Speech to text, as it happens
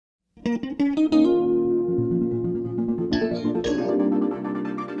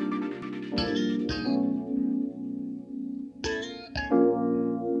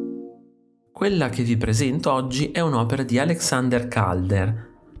Quella che vi presento oggi è un'opera di Alexander Calder,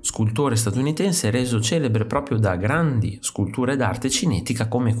 scultore statunitense reso celebre proprio da grandi sculture d'arte cinetica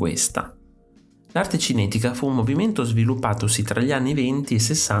come questa. L'arte cinetica fu un movimento sviluppatosi tra gli anni Venti e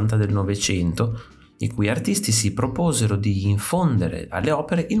Sessanta del Novecento, i cui artisti si proposero di infondere alle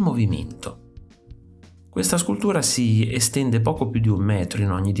opere il movimento. Questa scultura si estende poco più di 1 metro in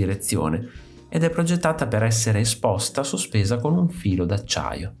ogni direzione ed è progettata per essere esposta sospesa con un filo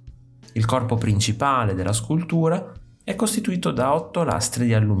d'acciaio. Il corpo principale della scultura è costituito da 8 lastre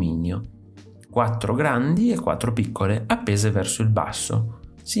di alluminio, 4 grandi e 4 piccole appese verso il basso,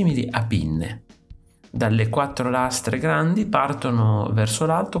 simili a pinne. Dalle 4 lastre grandi partono verso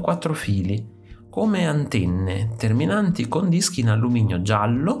l'alto 4 fili, come antenne, terminanti con dischi in alluminio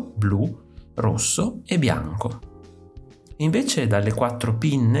giallo, blu, rosso e bianco. Invece dalle 4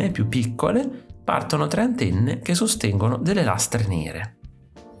 pinne più piccole partono 3 antenne che sostengono delle lastre nere.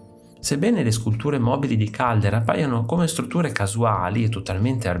 Sebbene le sculture mobili di Calder appaiano come strutture casuali e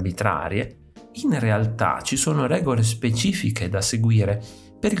totalmente arbitrarie, in realtà ci sono regole specifiche da seguire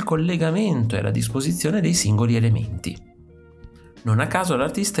per il collegamento e la disposizione dei singoli elementi. Non a caso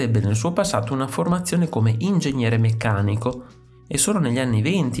l'artista ebbe nel suo passato una formazione come ingegnere meccanico e solo negli anni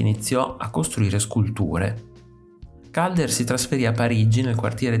 '20 iniziò a costruire sculture. Calder si trasferì a Parigi nel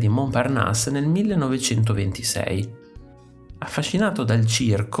quartiere di Montparnasse nel 1926. Affascinato dal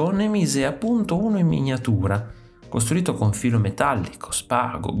circo, ne mise a punto uno in miniatura, costruito con filo metallico,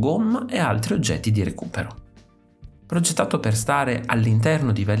 spago, gomma e altri oggetti di recupero. Progettato per stare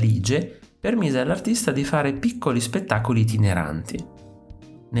all'interno di valigie, permise all'artista di fare piccoli spettacoli itineranti.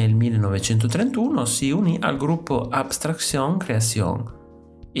 Nel 1931 si unì al gruppo Abstraction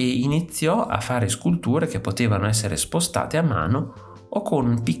Création e iniziò a fare sculture che potevano essere spostate a mano o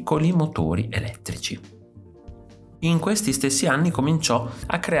con piccoli motori elettrici. In questi stessi anni cominciò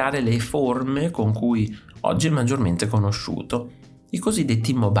a creare le forme con cui oggi è maggiormente conosciuto, i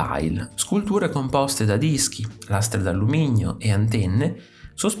cosiddetti mobile, sculture composte da dischi, lastre d'alluminio e antenne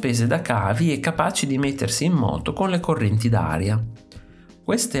sospese da cavi e capaci di mettersi in moto con le correnti d'aria.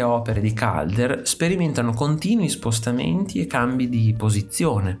 Queste opere di Calder sperimentano continui spostamenti e cambi di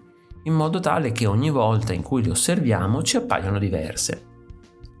posizione, in modo tale che ogni volta in cui le osserviamo ci appaiono diverse.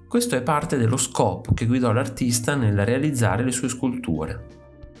 Questo è parte dello scopo che guidò l'artista nel realizzare le sue sculture.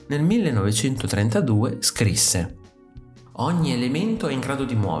 Nel 1932 scrisse: «Ogni elemento è in grado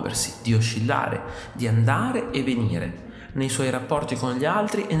di muoversi, di oscillare, di andare e venire, nei suoi rapporti con gli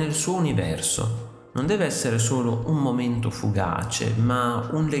altri e nel suo universo. Non deve essere solo un momento fugace, ma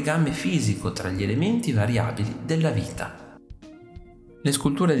un legame fisico tra gli elementi variabili della vita». Le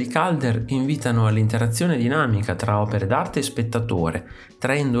sculture di Calder invitano all'interazione dinamica tra opere d'arte e spettatore,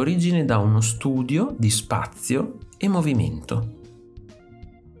 traendo origine da uno studio di spazio e movimento.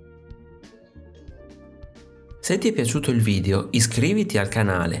 Se ti è piaciuto il video, iscriviti al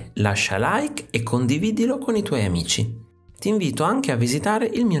canale, lascia like e condividilo con i tuoi amici. Ti invito anche a visitare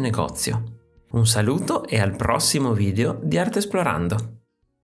il mio negozio. Un saluto e al prossimo video di Artesplorando.